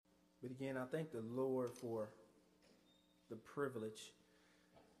But again, I thank the Lord for the privilege.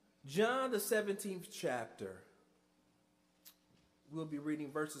 John, the 17th chapter. We'll be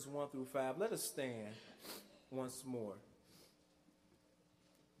reading verses 1 through 5. Let us stand once more.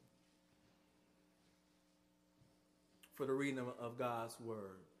 For the reading of God's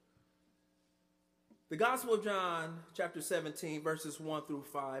word. The Gospel of John, chapter 17, verses 1 through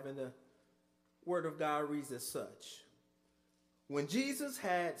 5, and the word of God reads as such. When Jesus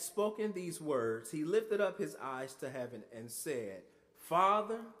had spoken these words, he lifted up his eyes to heaven and said,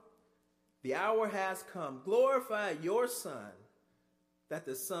 Father, the hour has come. Glorify your Son, that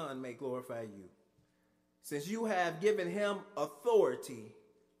the Son may glorify you. Since you have given him authority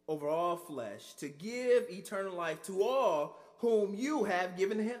over all flesh, to give eternal life to all whom you have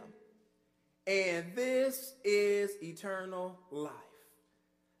given him. And this is eternal life,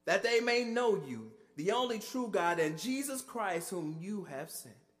 that they may know you, the only true God, and Jesus Christ whom you have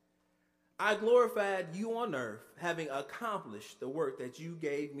sent. I glorified you on earth, having accomplished the work that you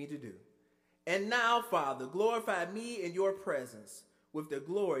gave me to do. And now, Father, glorify me in your presence with the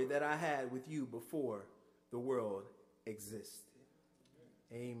glory that I had with you before the world existed.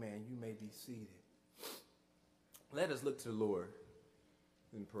 Amen. You may be seated. Let us look to the Lord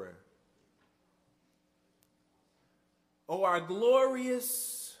in prayer. Oh, our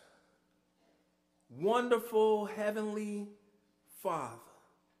glorious, wonderful, heavenly Father.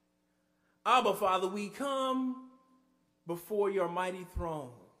 Abba, Father, we come before your mighty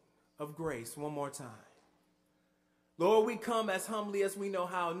throne of grace one more time. Lord, we come as humbly as we know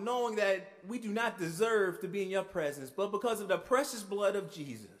how, knowing that we do not deserve to be in your presence, but because of the precious blood of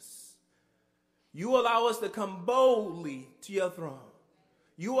Jesus, you allow us to come boldly to your throne.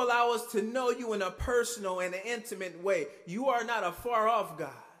 You allow us to know you in a personal and an intimate way. You are not a far-off God.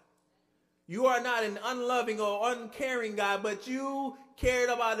 You are not an unloving or uncaring God, but you cared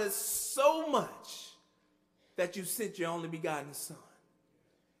about us so much that you sent your only begotten Son.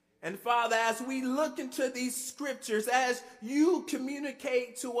 And Father, as we look into these scriptures, as you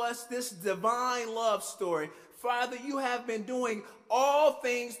communicate to us this divine love story, Father, you have been doing all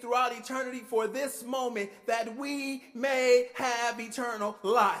things throughout eternity for this moment that we may have eternal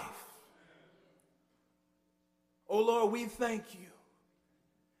life. Oh Lord, we thank you.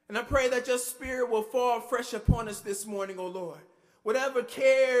 And I pray that your spirit will fall fresh upon us this morning, oh Lord. Whatever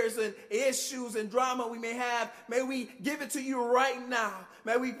cares and issues and drama we may have, may we give it to you right now.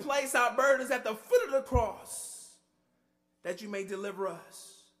 May we place our burdens at the foot of the cross, that you may deliver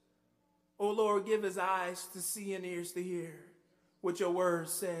us. Oh Lord, give us eyes to see and ears to hear what your word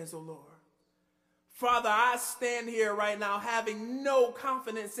says, oh Lord. Father, I stand here right now having no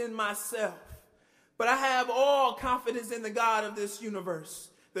confidence in myself, but I have all confidence in the God of this universe,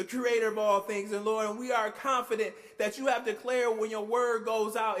 the creator of all things. And Lord, and we are confident that you have declared when your word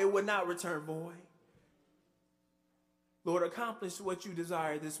goes out, it will not return void. Lord, accomplish what you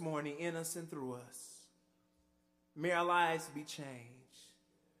desire this morning in us and through us. May our lives be changed.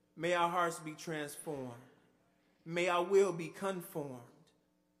 May our hearts be transformed. May our will be conformed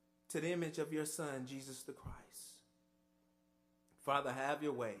to the image of your Son, Jesus the Christ. Father, have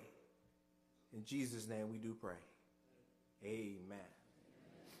your way. In Jesus' name we do pray. Amen.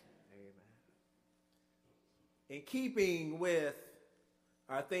 In keeping with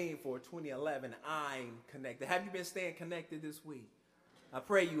our theme for 2011, I'm connected. Have you been staying connected this week? I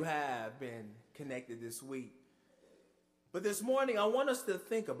pray you have been connected this week. But this morning, I want us to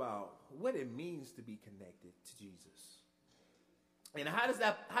think about what it means to be connected to Jesus. And how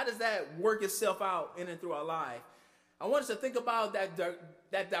does that work itself out in and through our life? I want us to think about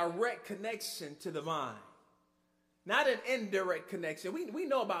that direct connection to the vine. Not an indirect connection. We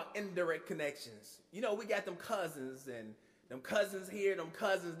know about indirect connections. You know, we got them cousins and them cousins here, them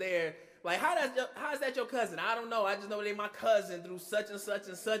cousins there. Like, how is that your cousin? I don't know. I just know they my cousin through such and such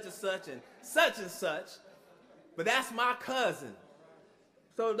and such and such and such and such. But that's my cousin.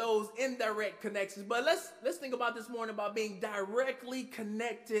 So those indirect connections. But let's think about this morning about being directly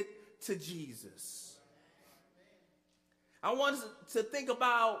connected to Jesus. I want us to think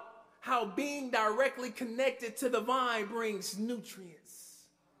about how being directly connected to the vine brings nutrients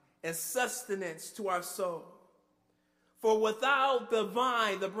and sustenance to our soul. For without the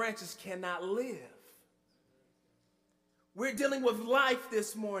vine, the branches cannot live. We're dealing with life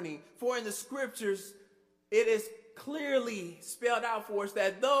this morning, for in the scriptures, it is clearly spelled out for us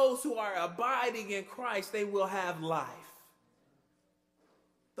that those who are abiding in Christ, they will have life.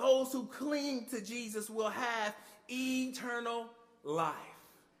 Those who cling to Jesus will have eternal life.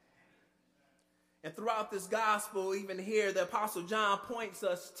 And throughout this gospel, even here, the Apostle John points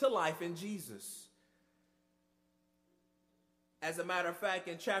us to life in Jesus. As a matter of fact,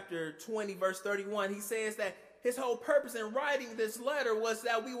 in chapter 20, verse 31, he says that his whole purpose in writing this letter was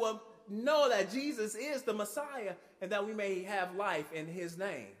that we will know that Jesus is the Messiah and that we may have life in his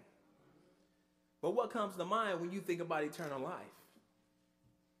name. But what comes to mind when you think about eternal life?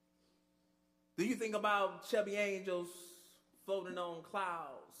 Do you think about chubby angels floating on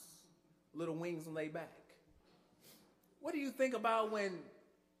clouds, little wings on their back? What do you think about when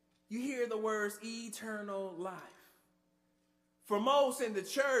you hear the words eternal life? For most in the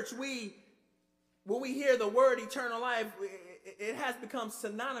church, when we hear the word eternal life, it has become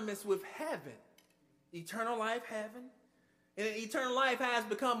synonymous with heaven. Eternal life, heaven. And eternal life has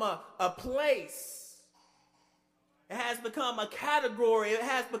become a place. It has become a category. It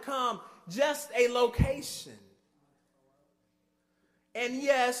has become just a location. And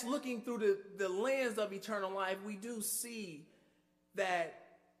yes, looking through the lens of eternal life, we do see that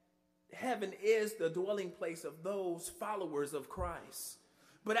heaven is the dwelling place of those followers of Christ.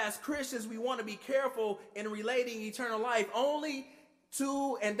 But as Christians, we want to be careful in relating eternal life only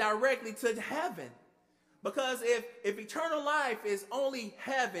to and directly to heaven. Because if eternal life is only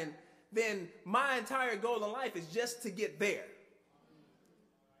heaven, then my entire goal in life is just to get there.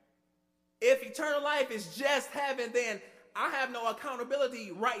 If eternal life is just heaven, then I have no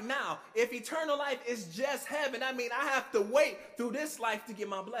accountability right now. If eternal life is just heaven, I mean I have to wait through this life to get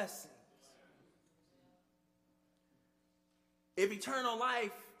my blessings. If eternal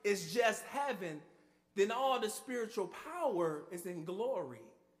life is just heaven, then all the spiritual power is in glory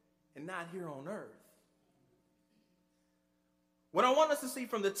and not here on earth. What I want us to see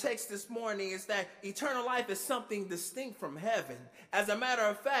from the text this morning is that eternal life is something distinct from heaven. As a matter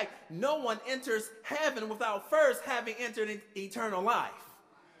of fact, no one enters heaven without first having entered eternal life.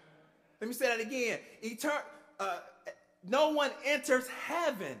 Let me say that again. No one enters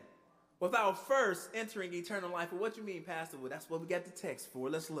heaven without first entering eternal life. Well, what do you mean, Pastor? Well, that's what we got the text for.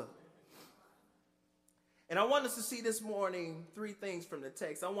 Let's look. And I want us to see this morning three things from the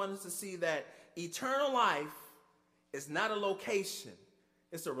text. I want us to see that eternal life is not a location,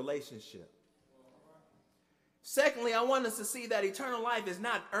 it's a relationship. Secondly, I want us to see that eternal life is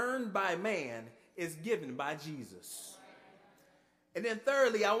not earned by man, it's given by Jesus. And then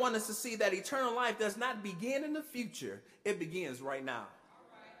thirdly, I want us to see that eternal life does not begin in the future, it begins right now.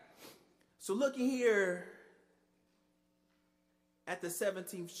 So looking here at the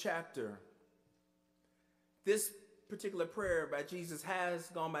 17th chapter, this particular prayer by Jesus has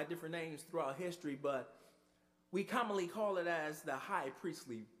gone by different names throughout history, but we commonly call it as the high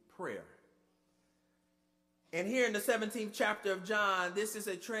priestly prayer. And here in the 17th chapter of John, this is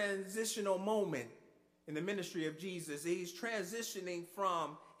a transitional moment in the ministry of Jesus. He's transitioning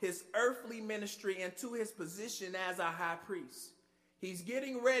from his earthly ministry into his position as a high priest. He's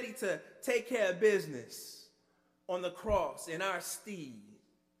getting ready to take care of business on the cross in our stead.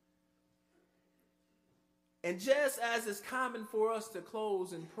 And just as it's common for us to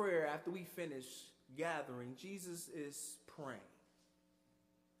close in prayer after we finish gathering, Jesus is praying.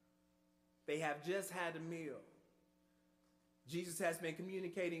 They have just had a meal. Jesus has been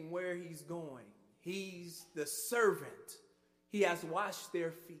communicating where he's going. He's the servant. He has washed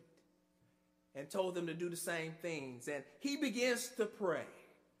their feet and told them to do the same things. And he begins to pray.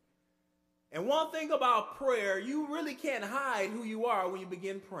 And one thing about prayer, you really can't hide who you are when you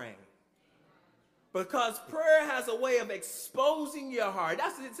begin praying. Because prayer has a way of exposing your heart.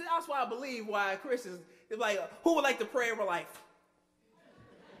 That's why I believe why Christians, it's like, who would like to pray? And we're like,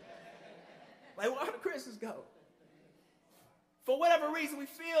 where do Christians go? For whatever reason, we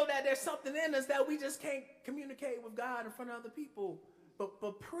feel that there's something in us that we just can't communicate with God in front of other people.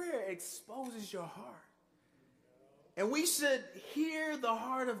 But prayer exposes your heart. And we should hear the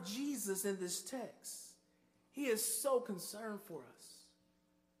heart of Jesus in this text. He is so concerned for us.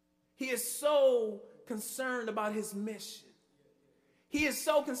 He is so concerned about his mission. He is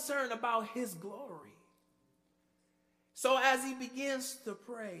so concerned about his glory. So as he begins to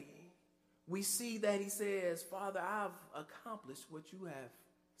pray, we see that he says, Father, I've accomplished what you have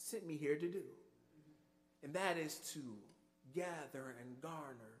sent me here to do. And that is to gather and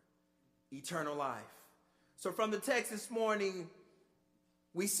garner eternal life. So from the text this morning,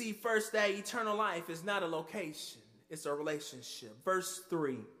 we see first that eternal life is not a location, it's a relationship. Verse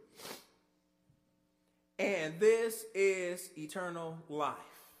 3. And this is eternal life,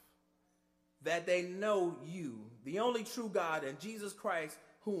 that they know you, the only true God, and Jesus Christ,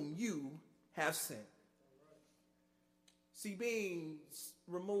 whom you have sent. See, being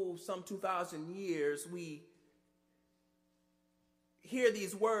removed some 2,000 years, we hear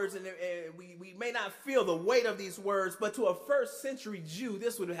these words, and we may not feel the weight of these words, but to a first century Jew,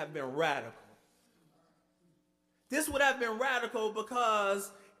 this would have been radical. This would have been radical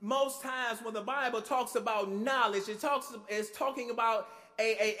because most times when the Bible talks about knowledge, it's talking about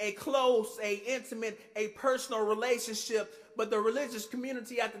a close, a intimate, a personal relationship. But the religious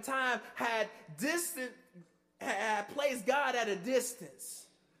community at the time had placed God at a distance.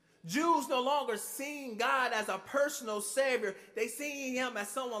 Jews no longer seen God as a personal savior. They seen him as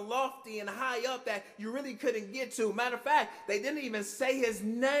someone lofty and high up that you really couldn't get to. Matter of fact, they didn't even say his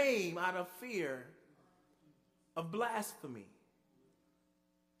name out of fear of blasphemy.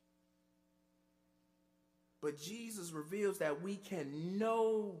 But Jesus reveals that we can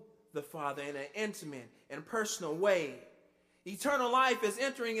know the Father in an intimate and personal way. Eternal life is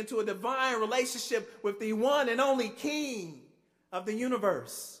entering into a divine relationship with the one and only King of the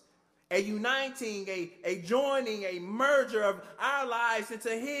universe. A uniting, a joining, a merger of our lives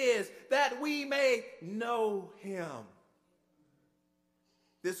into his, that we may know him.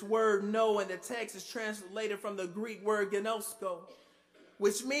 This word know in the text is translated from the Greek word gnosko,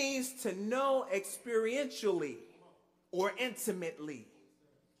 which means to know experientially or intimately.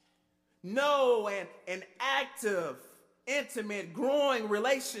 Know an active, intimate, growing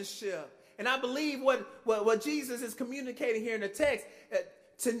relationship. And I believe what Jesus is communicating here in the text,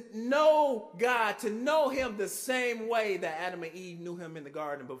 to know God, to know him the same way that Adam and Eve knew him in the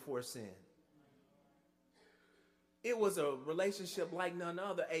garden before sin. It was a relationship like none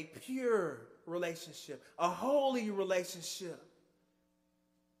other, a pure relationship, a holy relationship,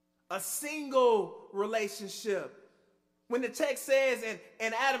 a single relationship. When the text says,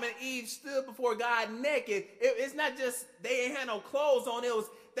 and Adam and Eve stood before God naked, it's not just they ain't had no clothes on, it was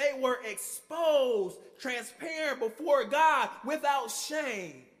they were exposed, transparent before God without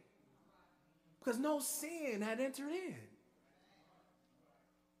shame. Because no sin had entered in.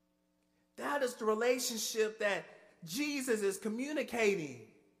 That is the relationship that Jesus is communicating.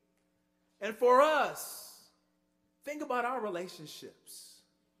 And for us, think about our relationships.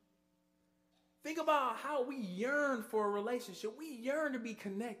 Think about how we yearn for a relationship. We yearn to be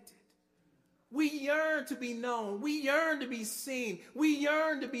connected. We yearn to be known. We yearn to be seen. We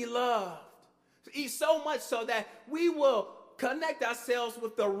yearn to be loved. So much so that we will connect ourselves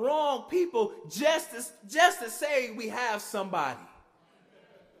with the wrong people just to say we have somebody.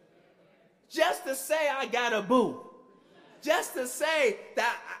 Just to say I got a boo. Just to say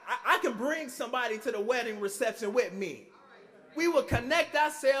that I can bring somebody to the wedding reception with me. We will connect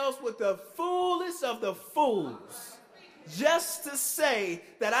ourselves with the foolish of the fools just to say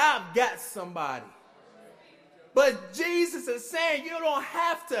that I've got somebody. But Jesus is saying you don't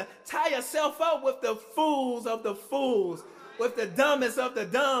have to tie yourself up with the fools of the fools, with the dumbest of the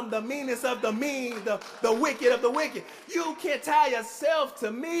dumb, the meanest of the mean, the wicked of the wicked. You can tie yourself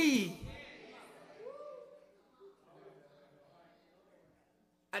to me.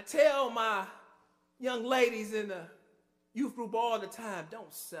 I tell my young ladies in the youth group all the time,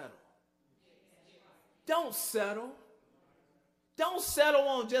 don't settle. Don't settle. Don't settle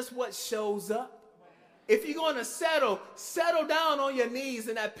on just what shows up. If you're going to settle down on your knees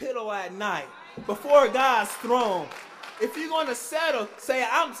in that pillow at night before God's throne. If you're going to settle, say,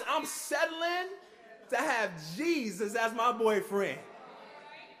 I'm settling to have Jesus as my boyfriend.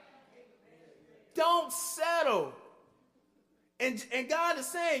 Don't settle. And God is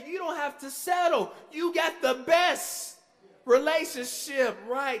saying you don't have to settle. You got the best relationship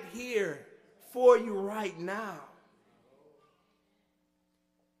right here for you right now.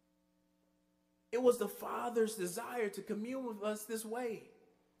 It was the Father's desire to commune with us this way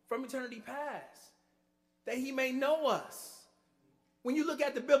from eternity past, that he may know us. When you look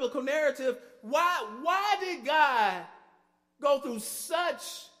at the biblical narrative, why did God go through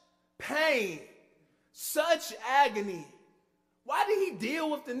such pain, such agony? Why did he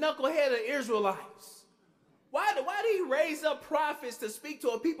deal with the knuckleheaded Israelites? Why did he raise up prophets to speak to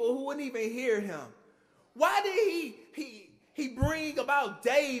a people who wouldn't even hear him? Why did he bring about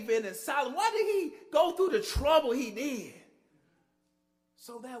David and Solomon? Why did he go through the trouble he did?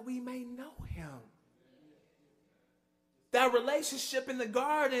 So that we may know him. That relationship in the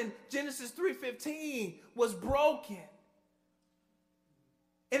garden, Genesis 3:15, was broken.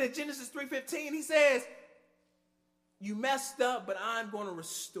 And in Genesis 3:15, he says, you messed up, but I'm going to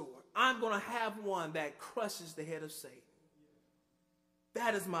restore. I'm going to have one that crushes the head of Satan.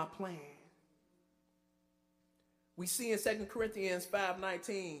 That is my plan. We see in 2 Corinthians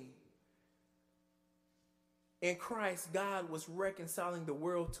 5:19, in Christ, God was reconciling the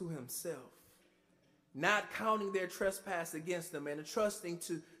world to himself, not counting their trespass against them, and entrusting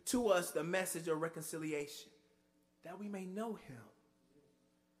to us the message of reconciliation, that we may know him.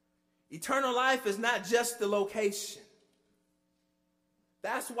 Eternal life is not just the location.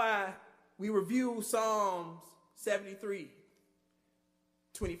 That's why we review Psalms 73,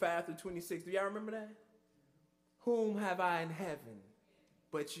 25 through 26. Do y'all remember that? Whom have I in heaven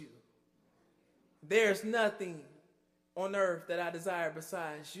but you? There's nothing on earth that I desire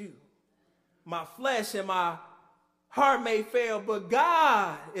besides you. My flesh and my heart may fail, but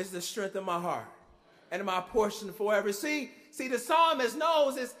God is the strength of my heart and my portion forever. See, the psalmist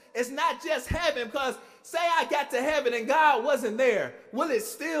knows it's not just heaven, because say I got to heaven and God wasn't there, will it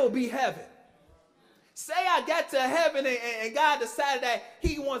still be heaven? Say I got to heaven and God decided that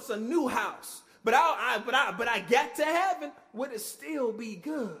he wants a new house, but I got to heaven, would it still be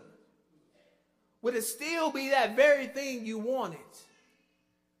good? Would it still be that very thing you wanted?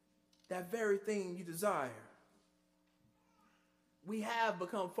 That very thing you desire? We have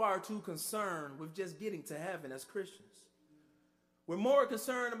become far too concerned with just getting to heaven as Christians. We're more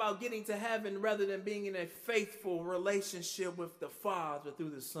concerned about getting to heaven rather than being in a faithful relationship with the Father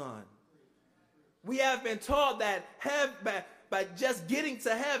through the Son. We have been taught that by just getting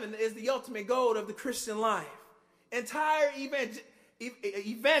to heaven is the ultimate goal of the Christian life. Entire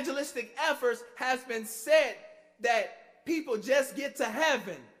evangelistic efforts has been said that people just get to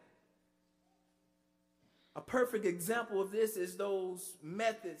heaven. A perfect example of this is those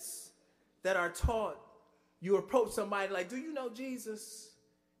methods that are taught. You approach somebody like, do you know Jesus?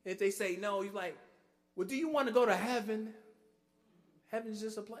 If they say no, you're like, well, do you want to go to heaven? Heaven's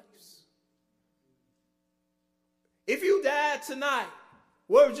just a place. If you died tonight,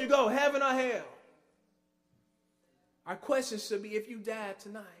 where would you go, heaven or hell? Our question should be, if you died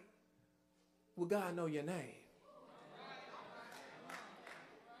tonight, will God know your name?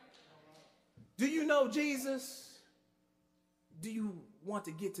 Do you know Jesus? Do you want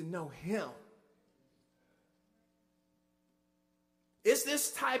to get to know him? It's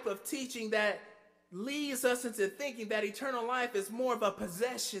this type of teaching that leads us into thinking that eternal life is more of a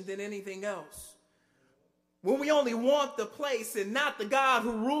possession than anything else. When we only want the place and not the God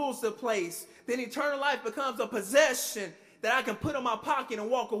who rules the place, then eternal life becomes a possession that I can put in my pocket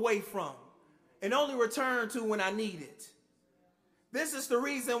and walk away from and only return to when I need it. This is the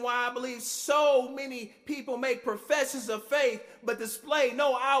reason why I believe so many people make professions of faith but display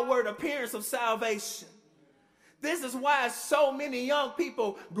no outward appearance of salvation. This is why so many young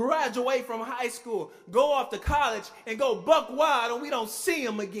people graduate from high school, go off to college, and go buck wild, and we don't see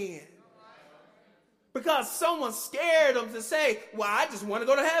them again. Because someone scared them to say, well, I just want to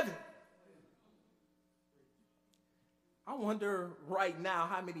go to heaven. I wonder right now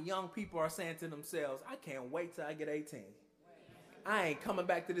how many young people are saying to themselves, I can't wait till I get 18. I ain't coming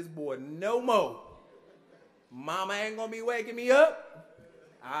back to this board no more. Mama ain't going to be waking me up.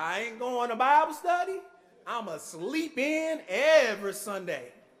 I ain't going to Bible study. I'm going to sleep in every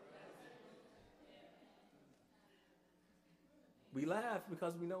Sunday. We laugh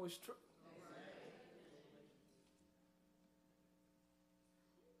because we know it's true.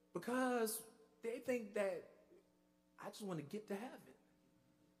 Because they think that I just want to get to heaven.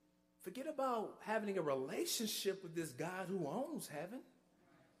 Forget about having a relationship with this God who owns heaven.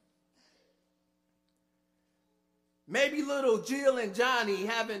 Maybe little Jill and Johnny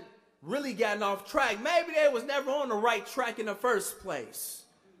haven't really gotten off track. Maybe they was never on the right track in the first place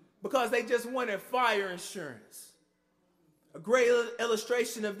because they just wanted fire insurance. A great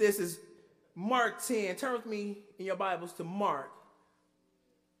illustration of this is Mark 10. Turn with me in your Bibles to Mark.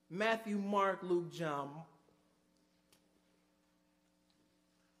 Matthew, Mark, Luke, John.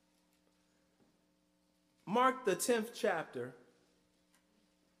 Mark the 10th chapter.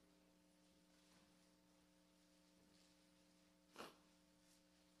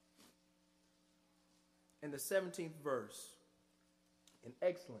 And the 17th verse. An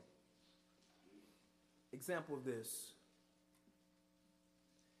excellent example of this.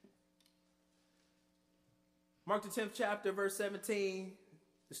 Mark the 10th chapter, verse 17.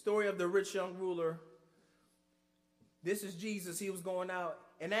 The story of the rich young ruler. This is Jesus. He was going out.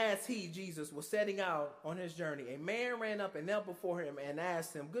 And as he, Jesus, was setting out on his journey, a man ran up and knelt before him and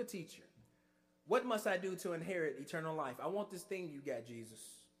asked him, good teacher, what must I do to inherit eternal life? I want this thing you got, Jesus,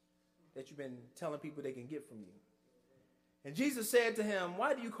 that you've been telling people they can get from you. And Jesus said to him,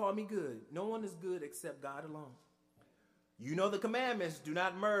 why do you call me good? No one is good except God alone. You know the commandments. Do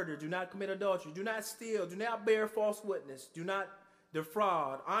not murder. Do not commit adultery. Do not steal. Do not bear false witness. Do not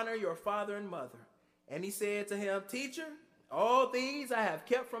defraud. Honor your father and mother. And he said to him, teacher, all these I have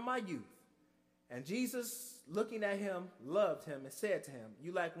kept from my youth. And Jesus, looking at him, loved him and said to him,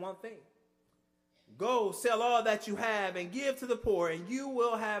 you lack one thing. Go, sell all that you have and give to the poor, and you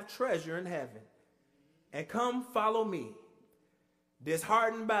will have treasure in heaven. And come, follow me.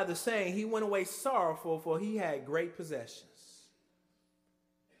 Disheartened by the saying, he went away sorrowful, for he had great possessions.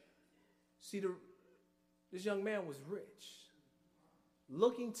 See, This young man was rich,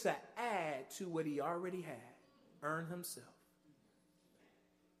 looking to add to what he already had, earn himself.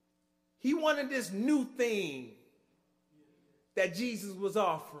 He wanted this new thing that Jesus was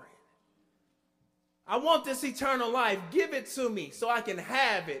offering. I want this eternal life. Give it to me so I can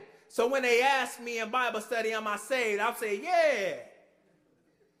have it. So when they ask me in Bible study, am I saved? I'll say, yeah,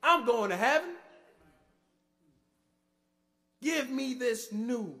 I'm going to heaven. Give me this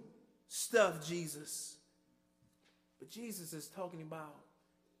new stuff, Jesus. But Jesus is talking about,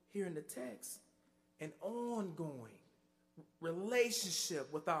 here in the text, an ongoing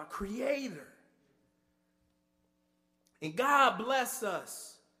relationship with our Creator. And God bless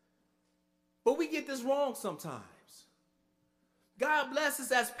us. But we get this wrong sometimes. God bless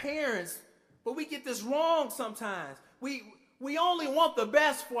us as parents, but we get this wrong sometimes. We only want the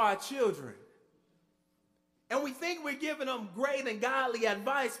best for our children. And we think we're giving them great and godly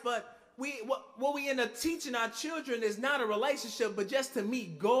advice, but what we end up teaching our children is not a relationship, but just to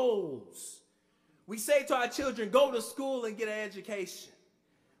meet goals. We say to our children, go to school and get an education.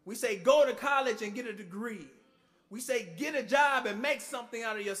 We say, go to college and get a degree. We say, get a job and make something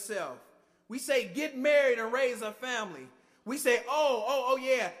out of yourself. We say, get married and raise a family. We say, oh,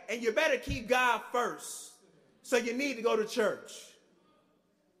 yeah, and you better keep God first. So you need to go to church.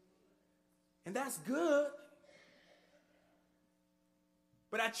 And that's good.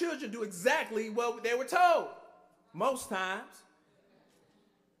 But our children do exactly what they were told. Most times.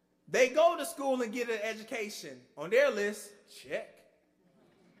 They go to school and get an education. On their list, check.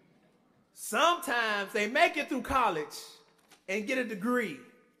 Sometimes they make it through college and get a degree.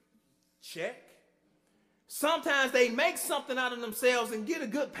 Check. Sometimes they make something out of themselves and get a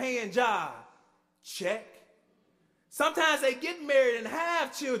good paying job. Check. Sometimes they get married and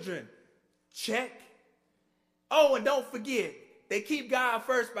have children. Check. Oh, and don't forget, they keep God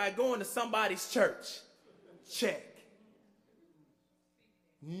first by going to somebody's church. Check.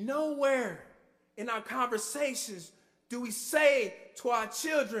 Nowhere in our conversations do we say to our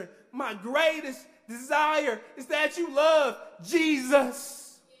children, my greatest desire is that you love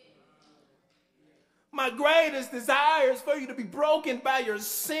Jesus. My greatest desire is for you to be broken by your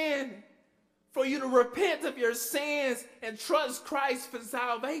sin, for you to repent of your sins and trust Christ for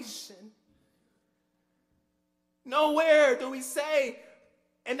salvation. Nowhere do we say,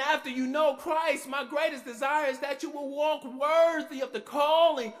 and after you know Christ, my greatest desire is that you will walk worthy of the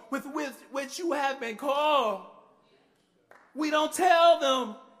calling with which you have been called. We don't tell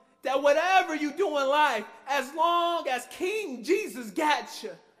them that whatever you do in life, as long as King Jesus got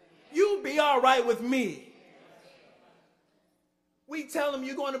you, you'll be all right with me. We tell them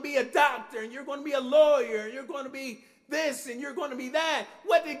you're going to be a doctor and you're going to be a lawyer and you're going to be this and you're going to be that.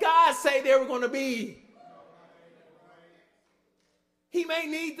 What did God say they were going to be? He may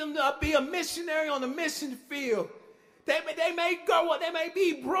need them to be a missionary on the mission field. They may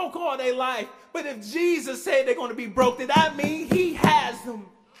be broke all their life, but if Jesus said they're going to be broke, then that means he has them.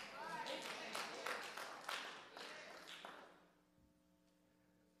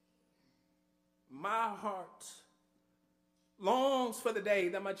 My heart longs for the day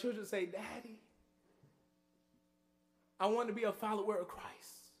that my children say, Daddy, I want to be a follower of Christ.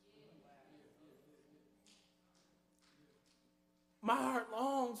 My heart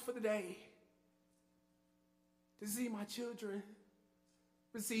longs for the day to see my children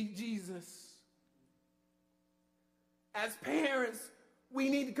receive Jesus. As parents, we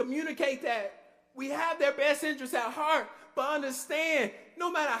need to communicate that. We have their best interests at heart, but understand, no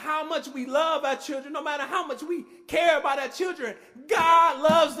matter how much we love our children, no matter how much we care about our children, God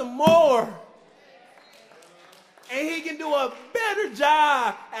loves them more. And he can do a better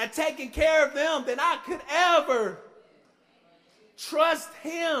job at taking care of them than I could ever. Trust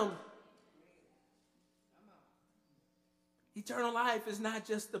him. Eternal life is not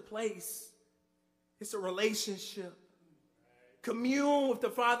just a place. It's a relationship. Commune with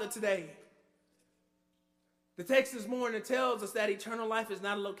the Father today. The text this morning tells us that eternal life is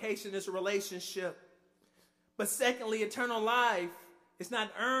not a location, it's a relationship. But secondly, eternal life is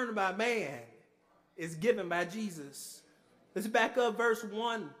not earned by man. It's given by Jesus. Let's back up verse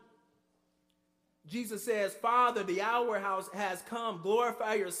 1. Jesus says, Father, the hour has come.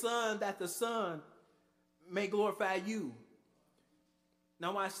 Glorify your Son, that the Son may glorify you.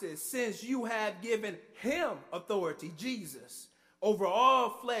 Now watch this. Since you have given him authority, Jesus, over all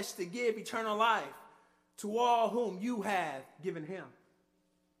flesh to give eternal life to all whom you have given him.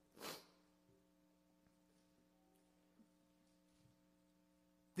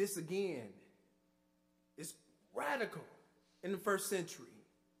 This again is radical in the first century.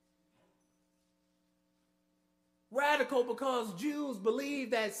 Radical because Jews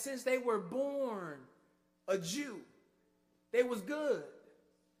believed that since they were born a Jew. They was good.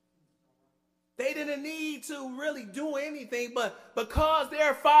 They didn't need to really do anything, but because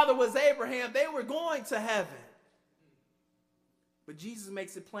their father was Abraham, they were going to heaven. But Jesus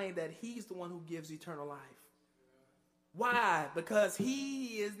makes it plain that he's the one who gives eternal life. Why? Because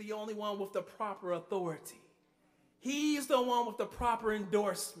he is the only one with the proper authority. He's the one with the proper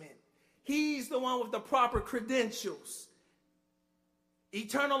endorsement. He's the one with the proper credentials.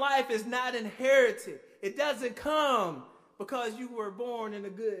 Eternal life is not inherited. It doesn't come because you were born in a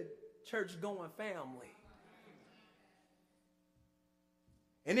good church-going family.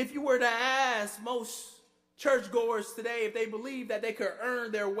 And if you were to ask most churchgoers today if they believe that they could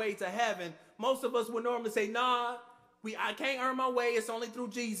earn their way to heaven, most of us would normally say, nah, I can't earn my way. It's only through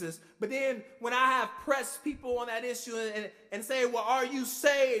Jesus. But then when I have pressed people on that issue and say, well, are you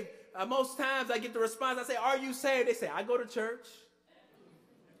saved? Most times I get the response, I say, are you saved? They say, I go to church.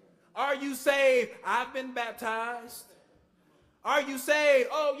 Are you saved? I've been baptized. Are you saved?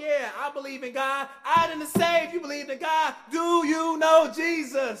 Oh, yeah, I believe in God. I didn't say if you believe in God. Do you know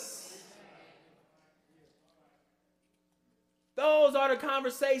Jesus? Those are the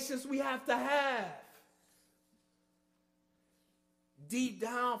conversations we have to have. Deep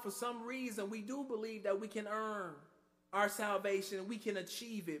down, for some reason, we do believe that we can earn our salvation. We can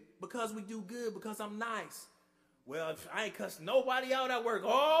achieve it because we do good, because I'm nice. Well, I ain't cussed nobody out at work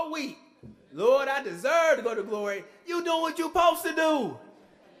all week. Lord, I deserve to go to glory. You doing what you're supposed to do.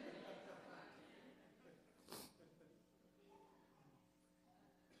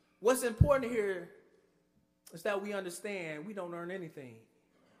 What's important here is that we understand we don't earn anything.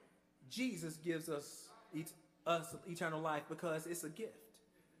 Jesus gives us eternal life because it's a gift.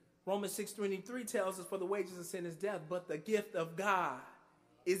 Romans 6:23 tells us, for the wages of sin is death, but the gift of God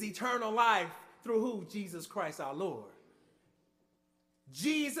is eternal life through who? Jesus Christ our Lord.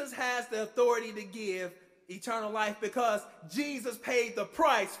 Jesus has the authority to give eternal life because Jesus paid the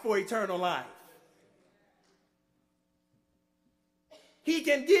price for eternal life. He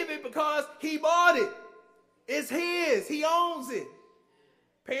can give it because he bought it. It's his. He owns it.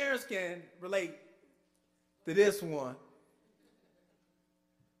 Parents can relate to this one.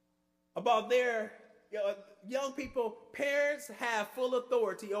 About their young people, parents have full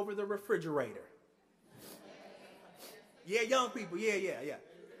authority over the refrigerator. Yeah, young people, yeah.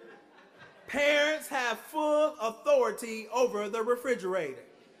 Parents have full authority over the refrigerator.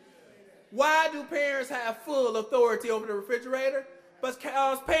 Why do parents have full authority over the refrigerator?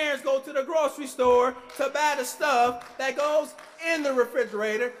 Because parents go to the grocery store to buy the stuff that goes in the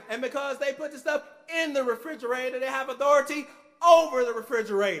refrigerator. And because they put the stuff in the refrigerator, they have authority over the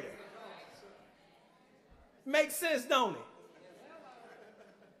refrigerator. Makes sense, don't it?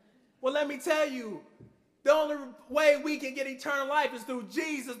 Well, let me tell you, the only way we can get eternal life is through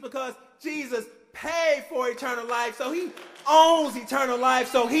Jesus, because Jesus paid for eternal life. So he owns eternal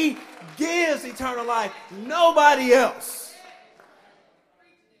life. So he gives eternal life. Nobody else.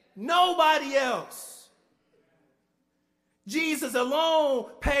 Nobody else. Jesus alone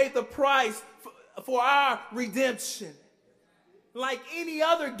paid the price for our redemption. Like any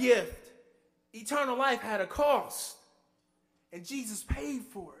other gift, eternal life had a cost, and Jesus paid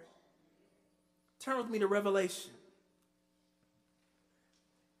for it. Turn with me to Revelation,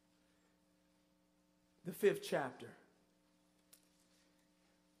 the 5th chapter.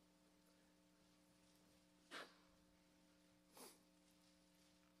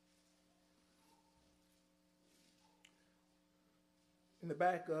 In the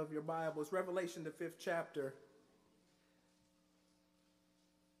back of your Bibles, Revelation, the 5th chapter,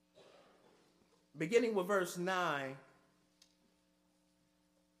 beginning with verse 9.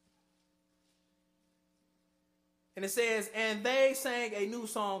 And it says, and they sang a new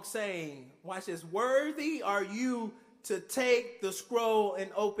song saying, watch this, worthy are you to take the scroll and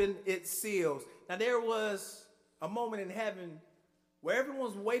open its seals. Now there was a moment in heaven where everyone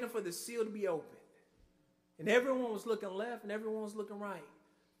was waiting for the seal to be opened. And everyone was looking left and everyone was looking right.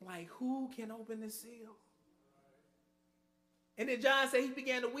 Like, who can open this seal? And then John said he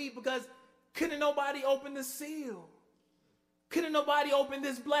began to weep because couldn't nobody open the seal. Couldn't nobody open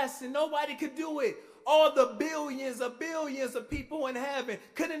this blessing. Nobody could do it. All the billions of people in heaven.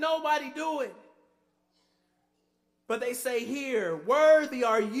 Couldn't nobody do it. But they say here, worthy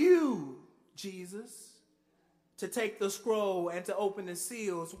are you, Jesus, to take the scroll and to open the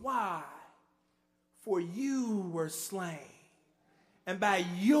seals. Why? For you were slain, and by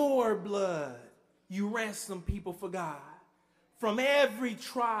your blood you ransomed people for God from every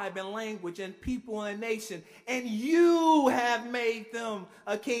tribe and language and people and nation, and you have made them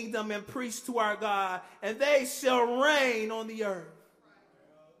a kingdom and priests to our God, and they shall reign on the earth.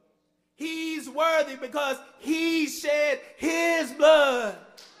 He's worthy because he shed his blood.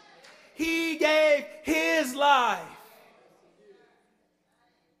 He gave his life.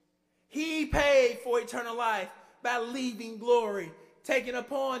 He paid for eternal life by leaving glory, taking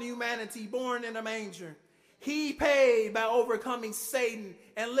upon humanity, born in a manger. He paid by overcoming Satan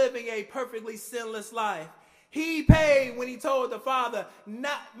and living a perfectly sinless life. He paid when he told the Father,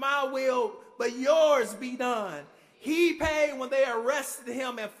 not my will, but yours be done. He paid when they arrested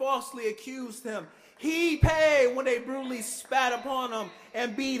him and falsely accused him. He paid when they brutally spat upon him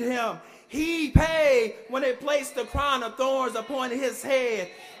and beat him. He paid when they placed the crown of thorns upon his head.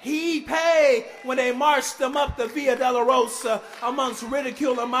 He paid when they marched him up the Via Dolorosa amongst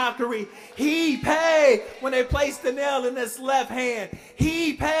ridicule and mockery. He paid when they placed the nail in his left hand.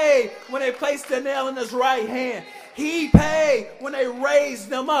 He paid when they placed the nail in his right hand. He paid when they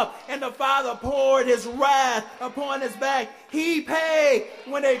raised him up and the Father poured his wrath upon his back. He paid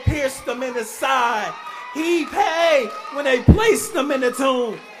when they pierced him in his side. He paid when they placed him in the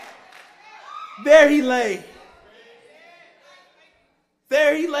tomb. There he lay.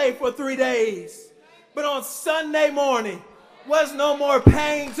 There he lay for 3 days. But on Sunday morning, was no more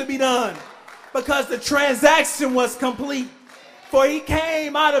pain to be done because the transaction was complete. For he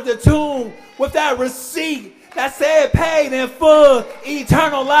came out of the tomb with that receipt that said paid in full,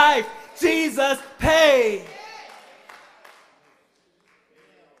 eternal life. Jesus paid.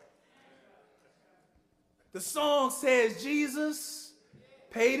 The song says Jesus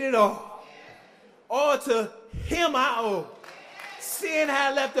paid it all. All to him I owe. Sin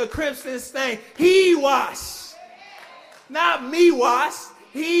had left a crimson stain. He washed. Not me washed.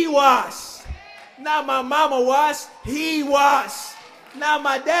 He washed. Not my mama washed. He washed. Not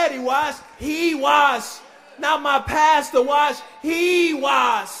my daddy washed. He washed. Not my pastor washed. He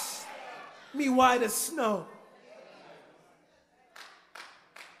washed. Me white as snow.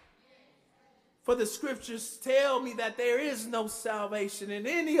 For the scriptures tell me that there is no salvation in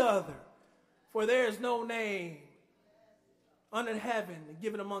any other. For there is no name under heaven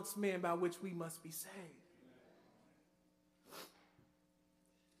given amongst men by which we must be saved.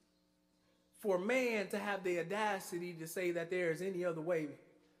 For man to have the audacity to say that there is any other way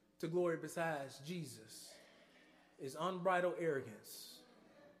to glory besides Jesus is unbridled arrogance.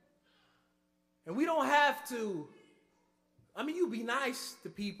 And we don't have to, you be nice to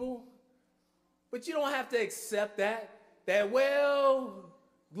people, but you don't have to accept that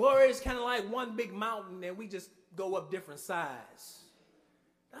glory is kind of like one big mountain and we just go up different sides.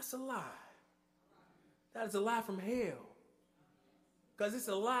 That's a lie. That is a lie from hell. Because it's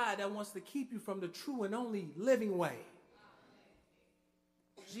a lie that wants to keep you from the true and only living way.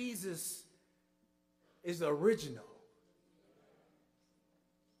 Jesus is the original.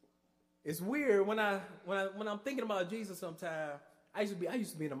 It's weird when I'm thinking about Jesus sometimes. I used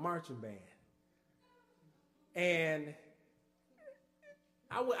to be in a marching band. And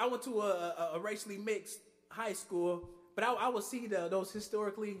I went to a racially mixed high school, but I would see those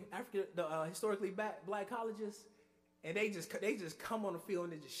historically black colleges, and they just come on the field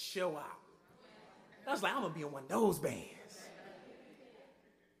and they just show out. I was like, I'm gonna be in one of those bands.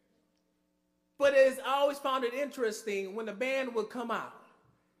 But I always found it interesting when the band would come out.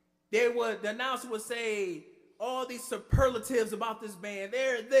 The announcer would say all these superlatives about this band.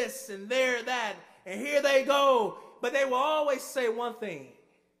 They're this and they're that, and here they go. But they will always say one thing: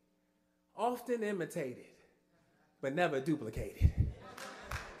 often imitated, but never duplicated.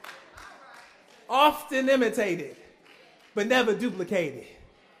 Often imitated, but never duplicated.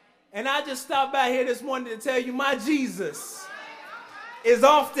 And I just stopped by here this morning to tell you my Jesus is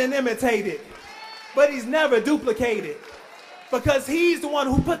often imitated, but he's never duplicated, because he's the one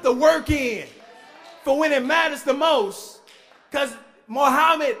who put the work in for when it matters the most. Because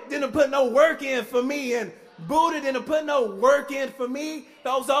Muhammad didn't put no work in for me, and Buddha didn't put no work in for me.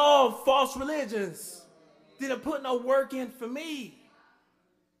 Those are all false religions. Didn't put no work in for me.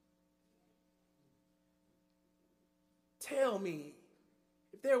 Tell me,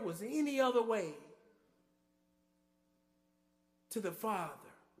 if there was any other way to the Father,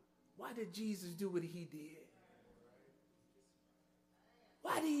 why did Jesus do what he did?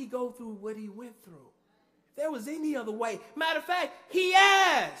 Why did he go through what he went through? If there was any other way. Matter of fact, he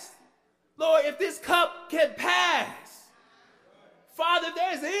asked, Lord, if this cup can pass. Father, if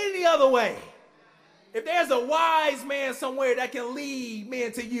there's any other way. If there's a wise man somewhere that can lead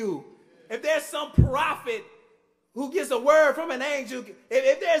men to you. If there's some prophet who gets a word from an angel.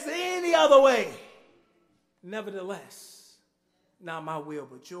 If there's any other way. Nevertheless, not my will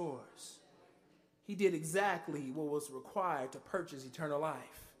but yours. He did exactly what was required to purchase eternal life.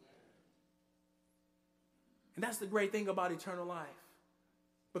 And that's the great thing about eternal life.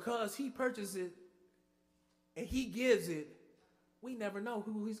 because he purchased it and he gives it, we never know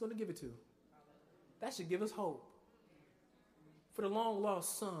who he's going to give it to. That should give us hope. For the long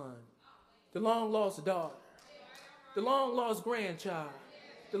lost son, the long lost daughter, the long lost grandchild,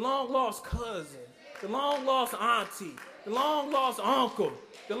 the long lost cousin, the long lost auntie, the long lost uncle,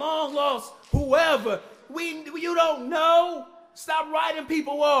 the long lost whoever. You don't know. Stop writing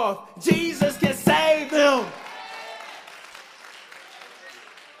people off. Jesus can save them.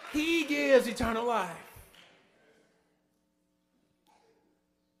 He gives eternal life.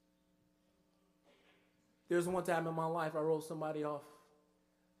 There's one time in my life I wrote somebody off.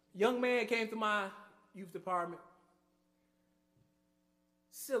 Young man came to my youth department.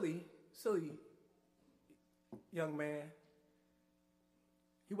 Silly young man.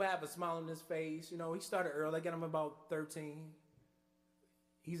 He would have a smile on his face. You know, he started early. I got him about 13.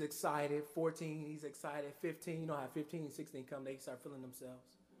 He's excited. 14, he's excited. 15, you know how 15, 16 come, they start feeling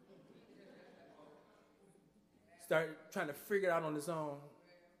themselves. Start trying to figure it out on his own.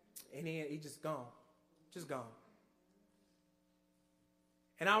 And then he just gone. Just gone.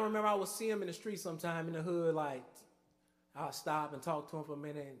 And I remember I would see him in the street sometime in the hood, like, I'll stop and talk to him for a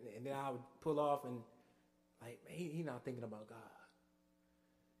minute, and then I would pull off and, like, man, he not thinking about God.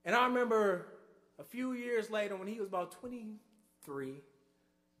 And I remember a few years later when he was about 23,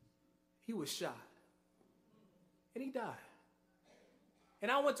 he was shot. And he died.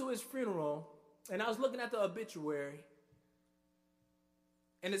 And I went to his funeral, and I was looking at the obituary,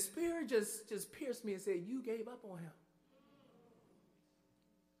 and the spirit just pierced me and said, you gave up on him.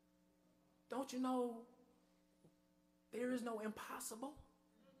 Don't you know there is no impossible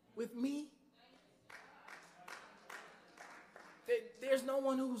with me? There's no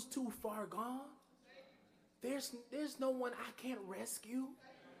one who's too far gone. There's no one I can't rescue.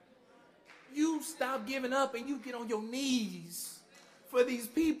 You stop giving up and you get on your knees for these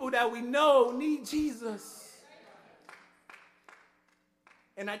people that we know need Jesus.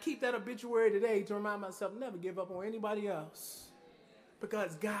 And I keep that obituary today to remind myself, never give up on anybody else,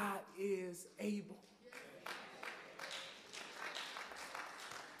 because God is able.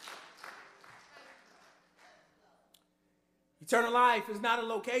 Eternal life is not a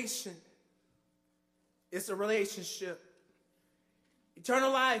location. It's a relationship.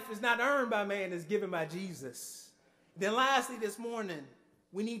 Eternal life is not earned by man, it's given by Jesus. Then lastly this morning,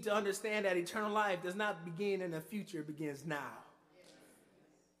 we need to understand that eternal life does not begin in the future, it begins now.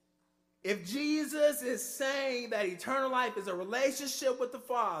 If Jesus is saying that eternal life is a relationship with the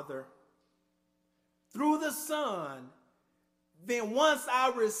Father through the Son, then once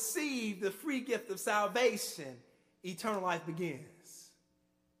I receive the free gift of salvation, eternal life begins.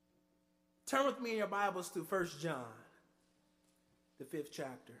 Turn with me in your Bibles to 1 John, the 5th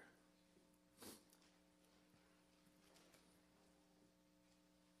chapter.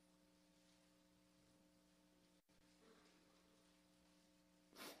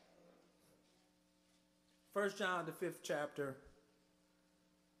 First John, the 5th chapter,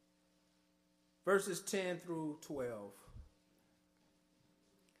 verses 10 through 12.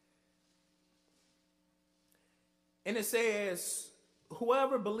 And it says,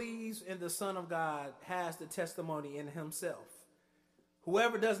 whoever believes in the Son of God has the testimony in himself.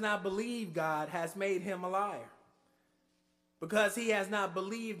 Whoever does not believe God has made him a liar, because he has not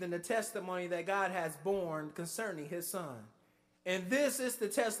believed in the testimony that God has borne concerning his Son. And this is the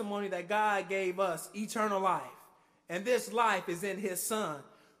testimony that God gave us, eternal life. And this life is in his Son.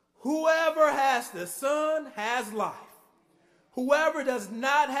 Whoever has the Son has life. Whoever does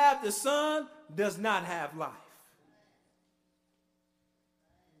not have the Son does not have life.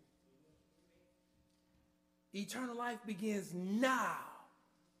 Eternal life begins now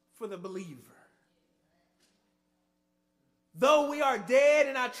for the believer. Though we are dead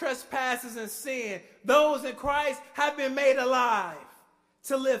in our trespasses and sin, those in Christ have been made alive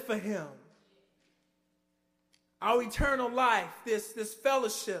to live for him. Our eternal life, this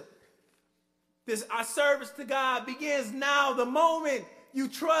fellowship, our service to God begins now the moment you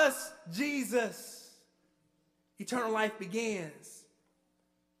trust Jesus. Eternal life begins.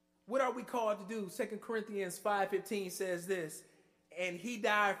 What are we called to do? 2 Corinthians 5:15 says this, and he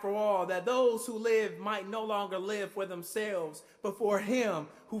died for all, that those who live might no longer live for themselves, but for him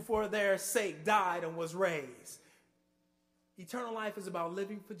who for their sake died and was raised. Eternal life is about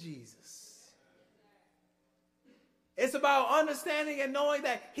living for Jesus. It's about understanding and knowing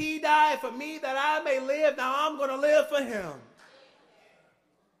that he died for me that I may live. Now I'm going to live for him.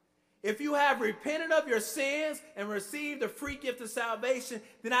 If you have repented of your sins and received the free gift of salvation,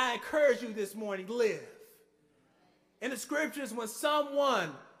 then I encourage you this morning, live. In the scriptures, when someone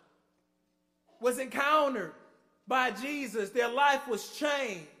was encountered by Jesus, their life was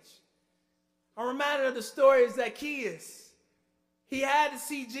changed. I'm reminded of the story of Zacchaeus. He had to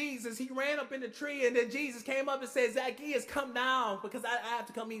see Jesus. He ran up in the tree, and then Jesus came up and said, Zacchaeus, come down because I have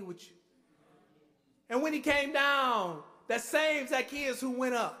to come eat with you. And when he came down, that same Zacchaeus who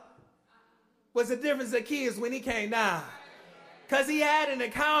went up was a different Zacchaeus when he came down. Because he had an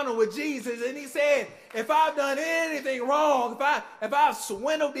encounter with Jesus, and he said, if I've done anything wrong, if I've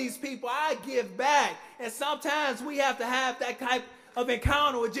swindled these people, I give back. And sometimes we have to have that type of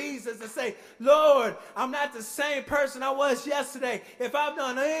encounter with Jesus and say, Lord, I'm not the same person I was yesterday. If I've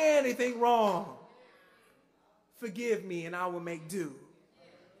done anything wrong, forgive me and I will make do.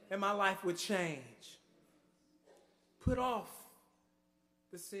 And my life would change. Put off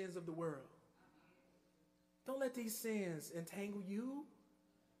the sins of the world. Don't let these sins entangle you.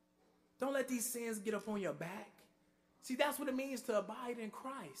 Don't let these sins get up on your back. See, that's what it means to abide in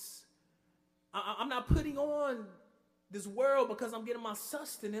Christ. I'm not putting on this world because I'm getting my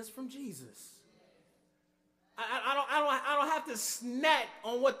sustenance from Jesus. I don't have to snack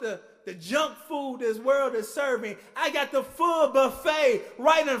on what the junk food this world is serving. I got the full buffet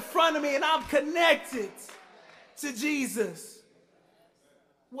right in front of me, and I'm connected to Jesus.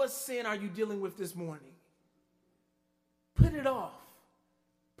 What sin are you dealing with this morning? Put it off.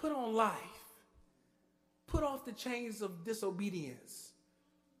 Put on life. Put off the chains of disobedience.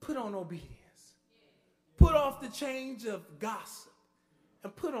 Put on obedience. Put off the chains of gossip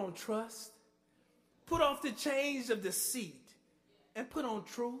and put on trust. Put off the chains of deceit and put on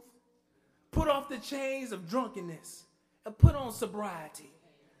truth. Put off the chains of drunkenness and put on sobriety.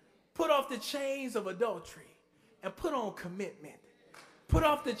 Put off the chains of adultery and put on commitment. Put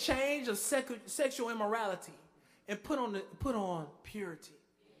off the chains of sexual immorality and put on purity.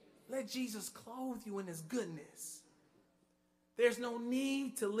 Let Jesus clothe you in his goodness. There's no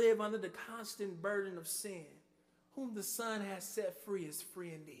need to live under the constant burden of sin. Whom the Son has set free is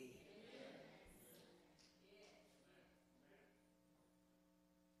free indeed.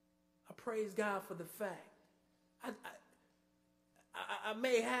 I praise God for the fact. I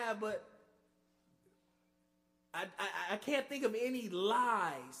may have, but I can't think of any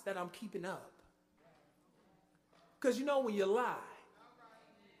lies that I'm keeping up. Because you know when you lie,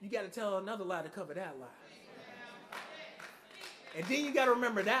 you got to tell another lie to cover that lie. And then you got to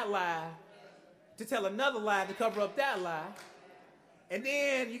remember that lie to tell another lie to cover up that lie. And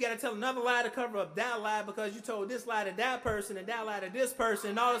then you got to tell another lie to cover up that lie because you told this lie to that person and that lie to this person.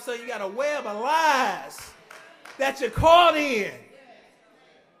 And all of a sudden you got a web of lies that you're caught in.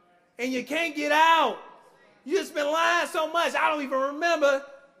 And you can't get out. You just been lying so much, I don't even remember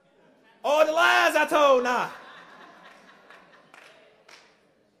all the lies I told now.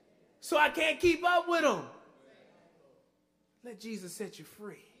 So I can't keep up with them. Let Jesus set you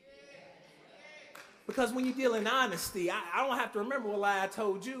free. Because when you deal in honesty, I don't have to remember what lie I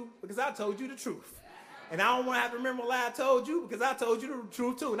told you because I told you the truth. And I don't want to have to remember what lie I told you because I told you the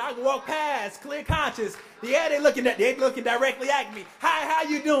truth too. And I can walk past, clear conscious. Yeah, they looking directly at me. Hi, how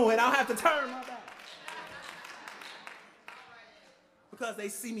you doing? I don't have to turn my back. Because they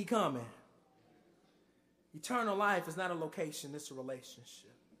see me coming. Eternal life is not a location, it's a relationship.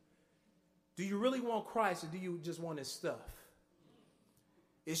 Do you really want Christ or do you just want his stuff?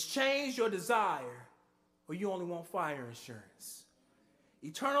 Is change your desire or you only want fire insurance?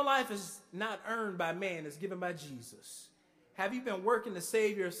 Eternal life is not earned by man, it's given by Jesus. Have you been working to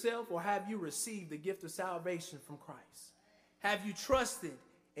save yourself or have you received the gift of salvation from Christ? Have you trusted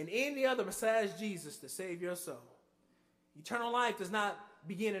in any other besides Jesus to save your soul? Eternal life does not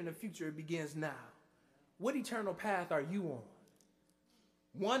begin in the future, it begins now. What eternal path are you on?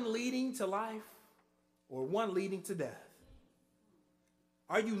 One leading to life or one leading to death?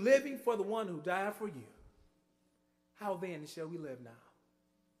 Are you living for the one who died for you? How then shall we live now?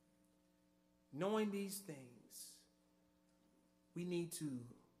 Knowing these things, we need to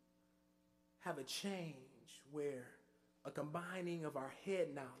have a change where a combining of our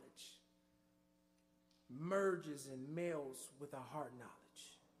head knowledge merges and melds with our heart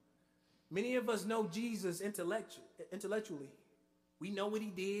knowledge. Many of us know Jesus intellectually. We know what he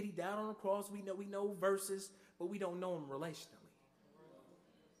did. He died on the cross. We know verses, but we don't know him relationally.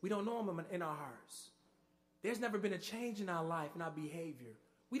 We don't know him in our hearts. There's never been a change in our life, in our behavior.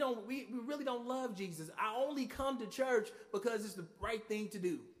 We really don't love Jesus. I only come to church because it's the right thing to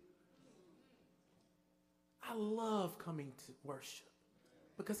do. I love coming to worship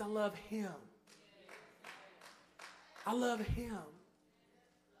because I love him. I love him.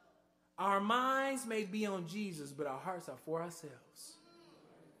 Our minds may be on Jesus, but our hearts are for ourselves.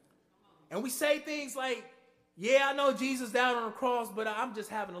 And we say things like, yeah, I know Jesus died on the cross, but I'm just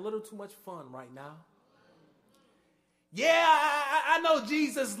having a little too much fun right now. Yeah, I know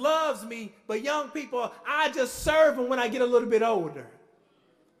Jesus loves me, but young people, I just serve him when I get a little bit older.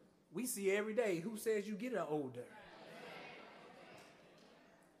 We see every day. Who says you get older?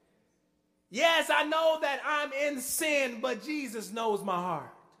 Yes, I know that I'm in sin, but Jesus knows my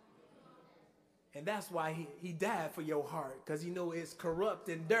heart. And that's why he died for your heart, because he knows it's corrupt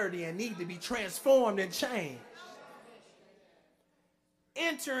and dirty and need to be transformed and changed.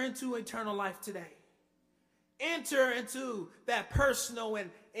 Enter into eternal life today. Enter into that personal and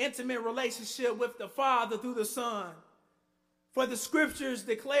intimate relationship with the Father through the Son. For the scriptures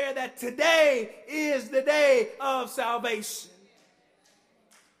declare that today is the day of salvation.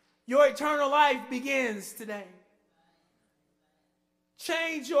 Your eternal life begins today.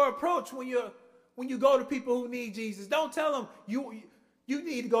 Change your approach when you go to people who need Jesus. Don't tell them you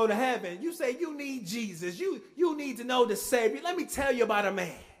need to go to heaven. You say you need Jesus. You need to know the Savior. Let me tell you about a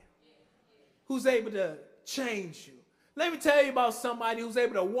man who's able to change you. Let me tell you about somebody who's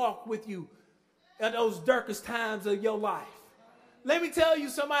able to walk with you at those darkest times of your life. Let me tell you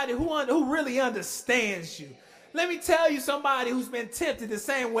somebody who really understands you. Let me tell you somebody who's been tempted the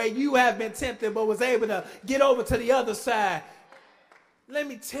same way you have been tempted but was able to get over to the other side. Let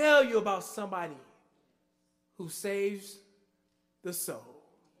me tell you about somebody who saves the soul.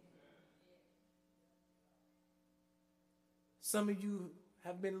 Some of you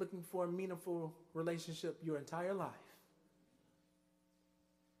have been looking for a meaningful relationship your entire life,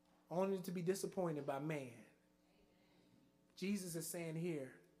 only to be disappointed by man. Jesus is saying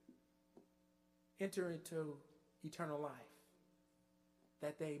here, enter into eternal life,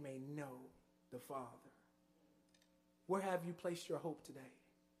 that they may know the Father. Where have you placed your hope today?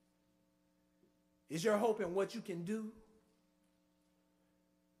 Is your hope in what you can do?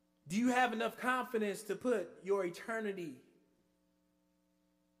 Do you have enough confidence to put your eternity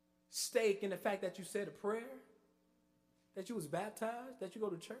stake in the fact that you said a prayer, that you was baptized, that you go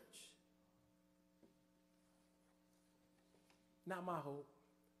to church? Not my hope.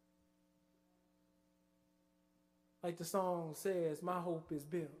 Like the song says, my hope is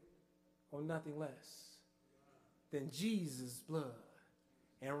built on nothing less than Jesus' blood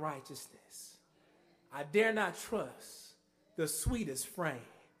and righteousness. I dare not trust the sweetest frame,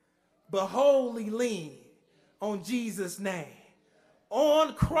 but wholly lean on Jesus' name.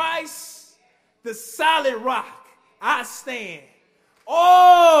 On Christ, the solid rock, I stand.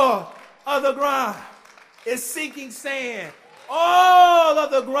 All of the ground is sinking sand. All of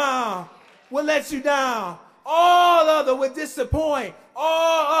the ground will let you down. All other will disappoint.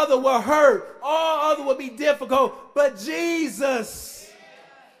 All other will hurt. All other will be difficult. But Jesus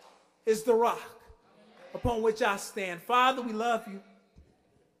is the rock upon which I stand. Father, we love you.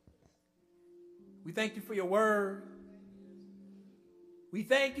 We thank you for your word. We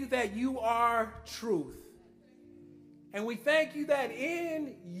thank you that you are truth. And we thank you that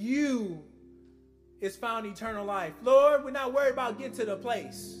in you is found eternal life. Lord, we're not worried about getting to the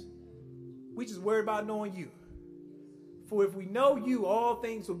place. We just worry about knowing you. For if we know you, all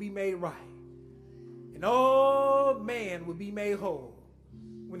things will be made right. And all man will be made whole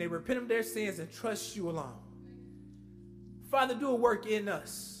when they repent of their sins and trust you alone. Father, do a work in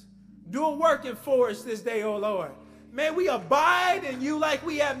us. Do a work in for us this day, oh Lord. May we abide in you like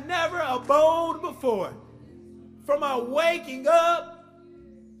we have never abode before. From our waking up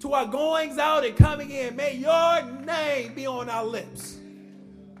to our goings out and coming in, may your name be on our lips.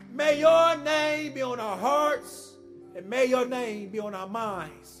 May your name be on our hearts, and may your name be on our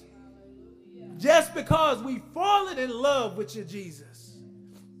minds. Just because we've fallen in love with you, Jesus.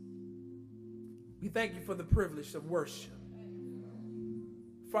 We thank you for the privilege of worship.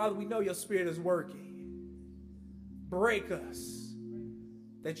 Father, we know your spirit is working. Break us,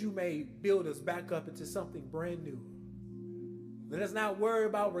 that you may build us back up into something brand new. Let us not worry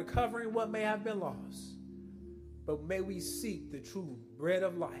about recovering what may have been lost, but may we seek the true bread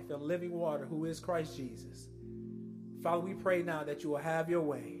of life and living water, who is Christ Jesus. Father, we pray now that you will have your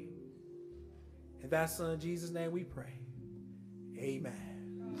way. In thy Son, Jesus' name we pray. Amen.